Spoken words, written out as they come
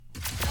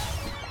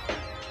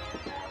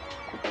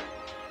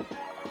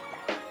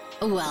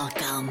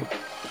Welcome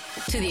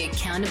to the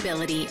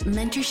Accountability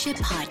Mentorship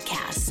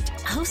Podcast,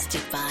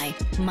 hosted by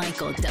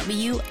Michael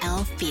W.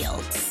 L.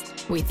 Fields.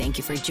 We thank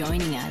you for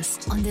joining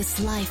us on this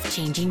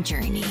life-changing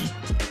journey.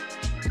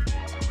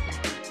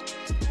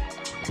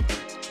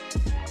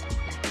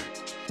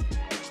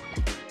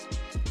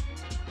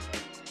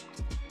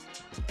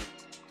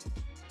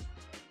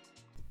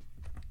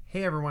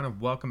 Hey everyone, and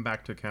welcome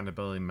back to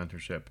Accountability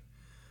Mentorship.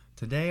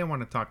 Today I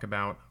want to talk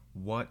about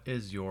what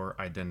is your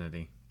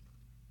identity.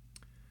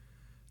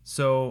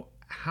 So,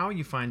 how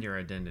you find your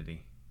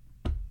identity.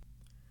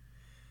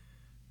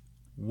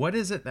 What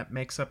is it that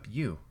makes up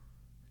you?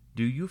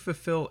 Do you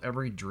fulfill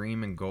every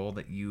dream and goal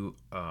that you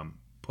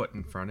put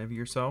in front of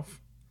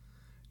yourself?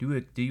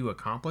 Do you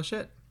accomplish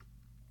it?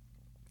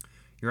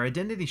 Your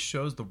identity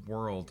shows the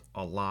world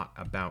a lot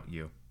about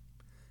you.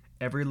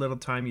 Every little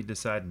time you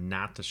decide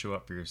not to show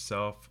up for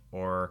yourself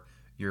or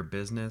your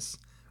business,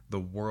 the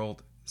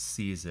world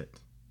sees it.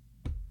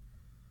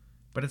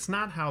 But it's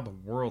not how the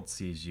world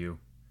sees you.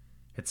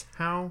 It's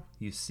how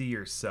you see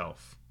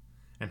yourself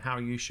and how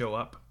you show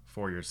up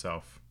for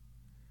yourself.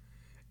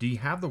 Do you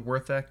have the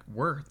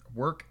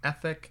work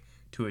ethic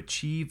to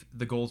achieve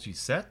the goals you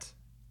set?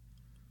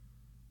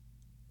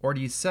 Or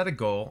do you set a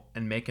goal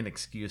and make an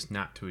excuse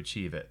not to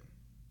achieve it?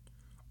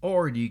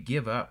 Or do you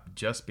give up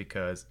just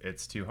because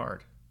it's too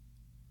hard?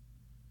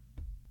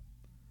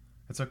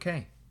 It's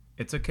okay.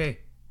 It's okay.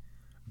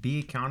 Be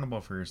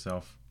accountable for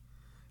yourself.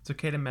 It's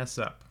okay to mess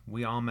up.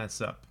 We all mess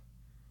up.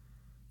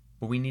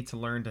 But we need to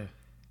learn to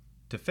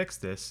fix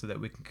this so that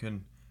we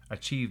can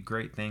achieve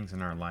great things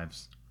in our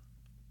lives.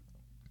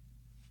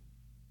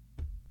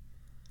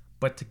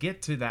 But to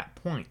get to that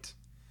point,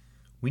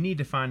 we need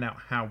to find out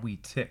how we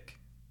tick.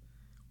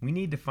 We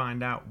need to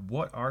find out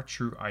what our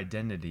true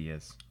identity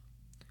is.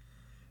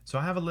 So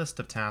I have a list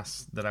of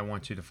tasks that I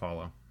want you to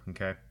follow,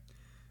 okay?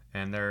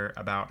 And they're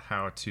about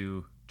how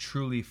to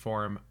truly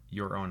form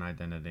your own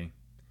identity.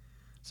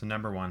 So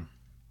number one,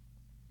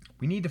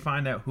 we need to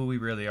find out who we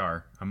really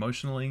are,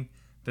 emotionally,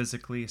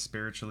 physically,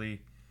 spiritually,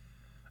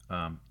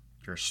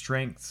 your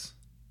strengths,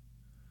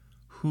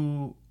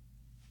 and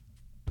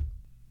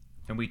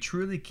we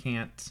truly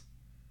can't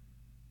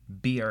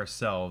be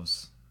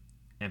ourselves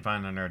and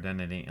find an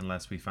identity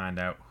unless we find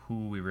out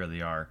who we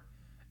really are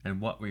and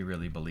what we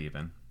really believe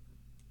in.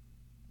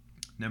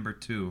 Number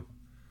two,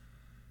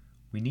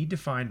 we need to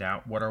find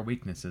out what our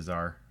weaknesses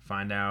are.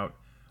 Find out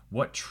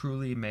what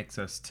truly makes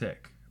us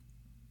tick.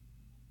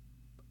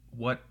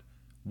 What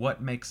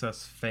makes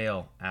us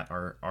fail at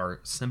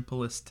our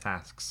simplest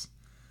tasks?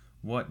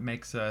 What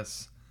makes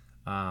us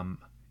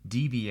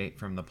deviate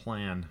from the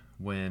plan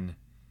when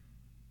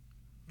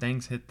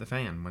things hit the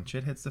fan? When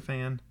shit hits the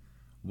fan,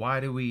 why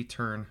do we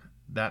turn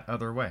that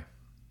other way?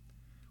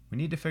 We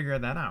need to figure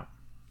that out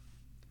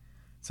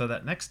so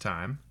that next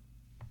time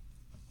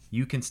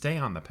you can stay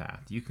on the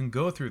path. You can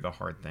go through the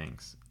hard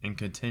things and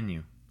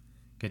continue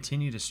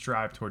to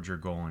strive towards your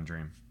goal and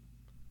dream.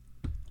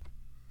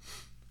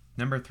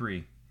 Number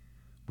three,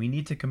 we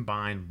need to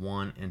combine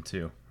 1 and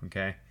 2,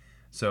 okay?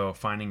 So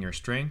finding your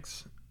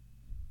strengths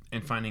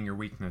and finding your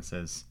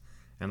weaknesses.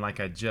 And like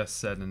I just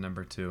said in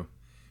number 2,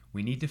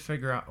 we need to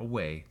figure out a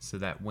way so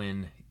that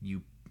when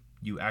you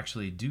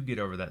actually do get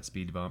over that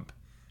speed bump,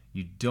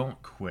 you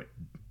don't quit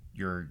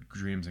your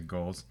dreams and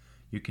goals.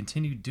 You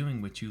continue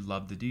doing what you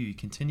love to do. You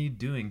continue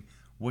doing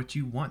what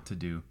you want to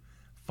do,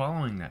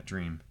 following that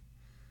dream.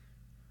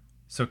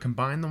 So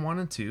combine the 1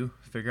 and 2,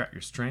 figure out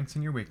your strengths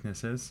and your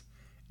weaknesses,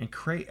 and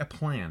create a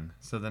plan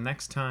so the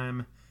next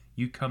time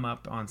you come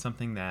up on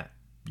something that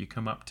you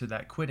come up to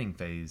that quitting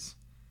phase,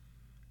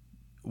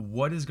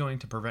 what is going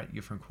to prevent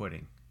you from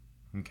quitting?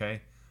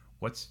 Okay?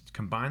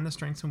 Combine the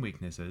strengths and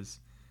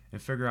weaknesses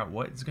and figure out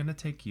what is going to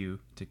take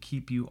you to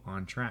keep you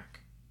on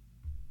track.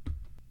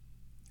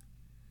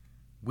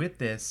 With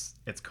this,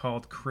 it's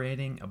called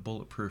creating a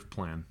bulletproof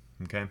plan,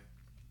 okay?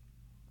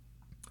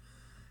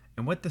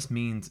 And what this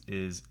means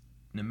is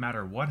no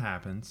matter what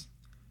happens,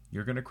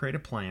 you're going to create a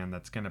plan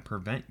that's going to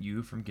prevent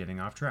you from getting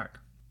off track,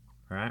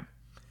 all right?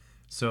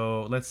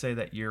 So let's say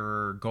that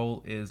your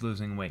goal is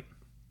losing weight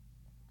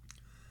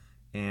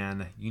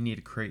and you need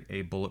to create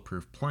a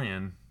bulletproof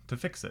plan to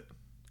fix it.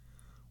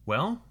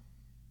 Well,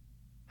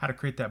 how to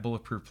create that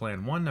bulletproof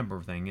plan? One number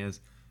of thing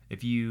is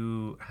if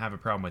you have a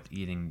problem with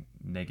eating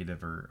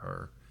negative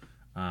or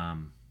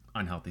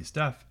unhealthy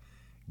stuff,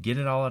 get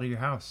it all out of your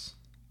house.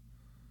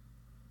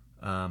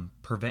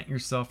 Prevent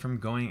yourself from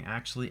going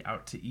actually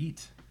out to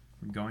eat,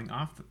 going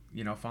off,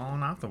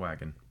 falling off the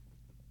wagon.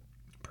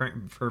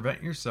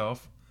 Prevent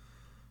yourself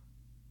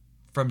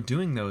from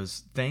doing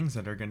those things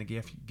that are going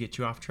to get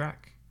you off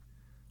track.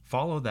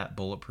 Follow that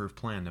bulletproof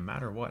plan no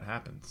matter what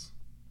happens.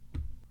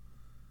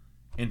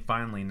 And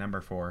finally,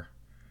 number 4,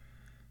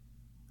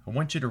 I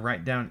want you to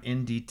write down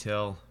in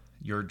detail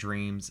your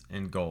dreams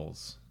and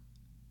goals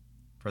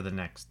for the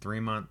next 3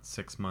 months,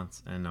 6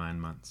 months, and 9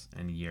 months,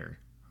 and a year.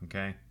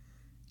 Okay?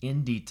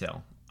 In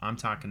detail. I'm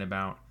talking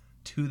about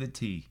to the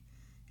T.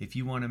 If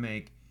you want to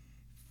make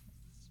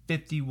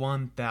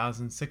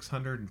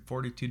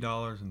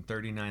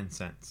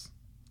 $51,642.39,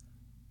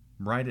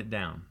 write it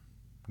down,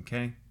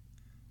 okay?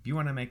 If you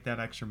want to make that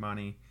extra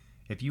money,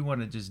 if you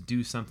want to just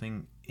do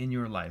something in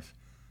your life,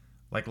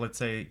 like let's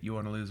say you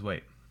want to lose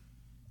weight,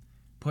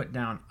 put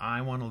down,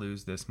 I want to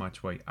lose this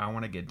much weight. I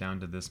want to get down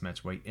to this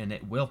much weight, and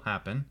it will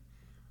happen.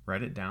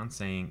 Write it down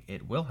saying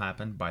it will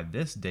happen by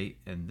this date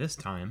and this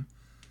time.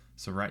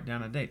 So write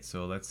down a date.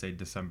 So let's say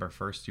December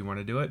 1st you want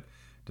to do it.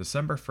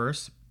 December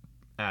 1st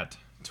at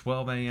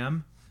 12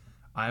 a.m.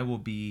 I will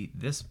be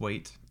this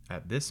weight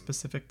at this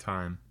specific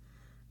time.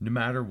 No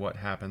matter what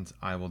happens,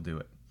 I will do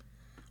it.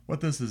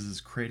 What this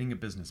is creating a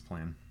business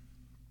plan.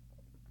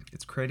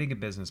 It's creating a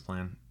business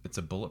plan. It's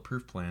a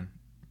bulletproof plan.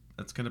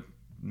 That's going to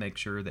make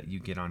sure that you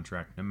get on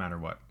track no matter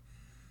what.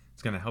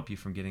 It's going to help you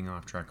from getting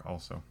off track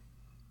also.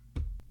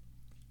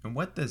 And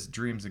what this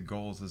dreams and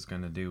goals is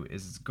going to do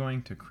is it's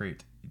going to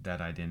create that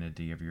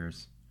identity of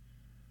yours.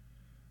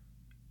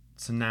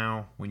 So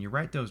now, when you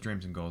write those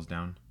dreams and goals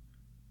down,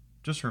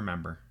 just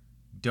remember,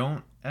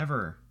 don't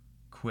ever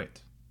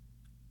quit.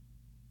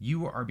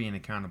 You are being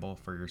accountable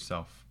for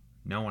yourself.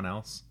 No one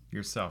else.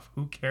 Yourself.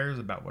 Who cares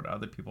about what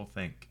other people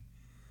think?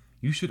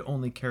 You should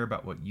only care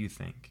about what you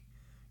think.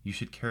 You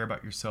should care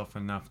about yourself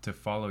enough to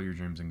follow your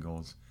dreams and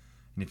goals.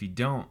 And if you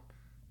don't,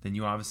 then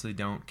you obviously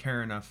don't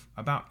care enough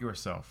about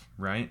yourself,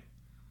 right?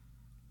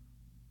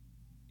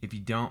 If you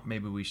don't,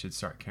 maybe we should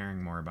start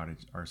caring more about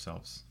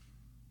ourselves.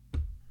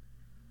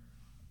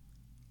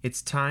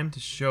 It's time to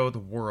show the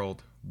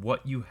world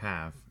what you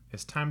have.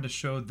 It's time to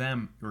show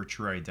them your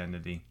true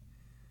identity.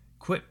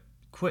 Quit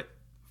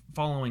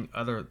following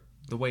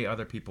the way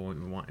other people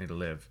want you to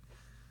live.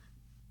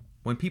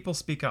 When people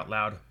speak out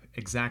loud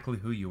exactly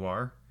who you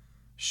are,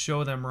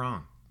 show them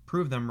wrong.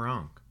 Prove them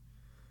wrong.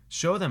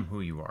 Show them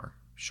who you are.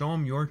 Show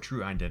them your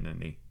true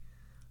identity.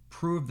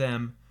 Prove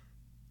them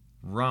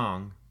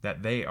wrong,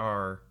 that they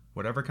are,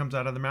 whatever comes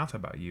out of their mouth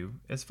about you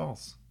is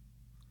false.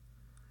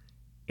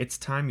 It's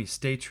time you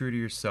stay true to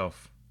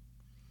yourself.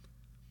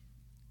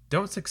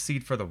 Don't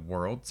succeed for the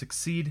world.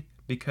 Succeed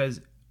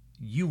because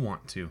you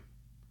want to.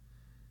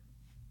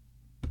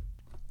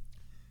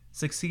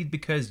 Succeed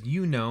because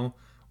you know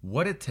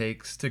what it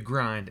takes to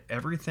grind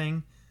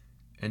everything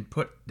and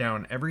put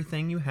down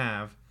everything you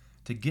have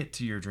to get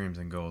to your dreams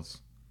and goals.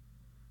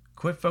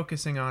 Quit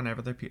focusing on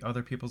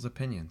other people's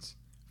opinions.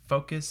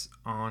 Focus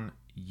on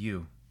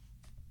you.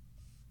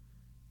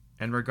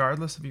 And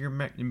regardless of your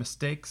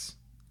mistakes,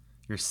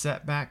 your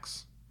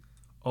setbacks,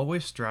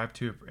 always strive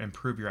to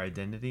improve your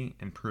identity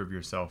and prove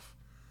yourself.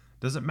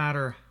 Doesn't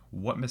matter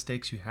what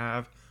mistakes you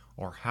have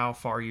or how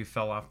far you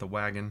fell off the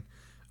wagon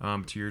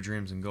to your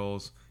dreams and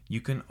goals. You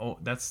can.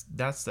 That's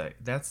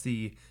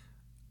the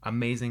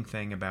amazing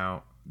thing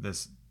about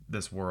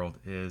this world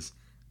is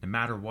no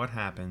matter what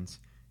happens,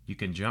 you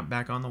can jump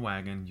back on the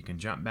wagon. You can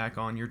jump back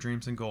on your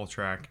dreams and goal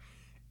track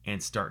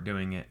and start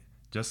doing it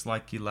just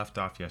like you left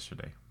off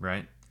yesterday,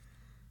 right?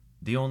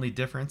 The only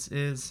difference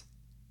is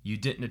you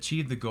didn't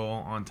achieve the goal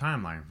on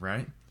timeline,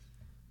 right?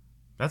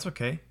 That's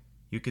okay.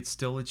 You could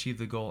still achieve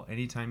the goal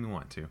anytime you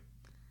want to.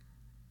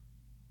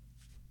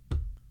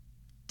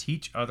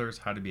 Teach others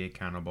how to be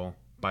accountable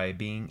by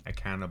being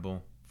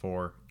accountable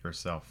for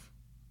yourself.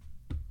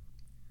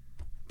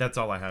 That's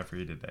all I have for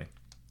you today.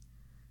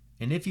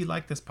 And if you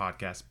like this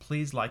podcast,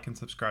 please like and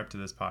subscribe to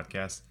this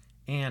podcast.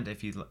 And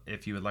if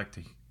you would like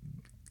to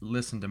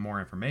listen to more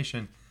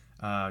information,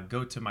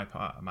 go to my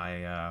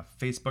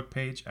Facebook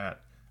page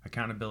at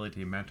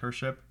Accountability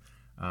Mentorship.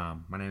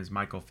 My name is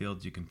Michael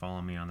Fields. You can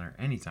follow me on there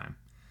anytime.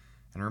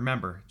 And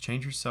remember,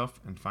 change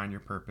yourself and find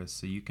your purpose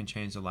so you can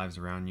change the lives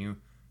around you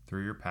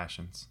through your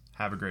passions.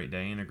 Have a great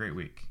day and a great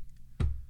week.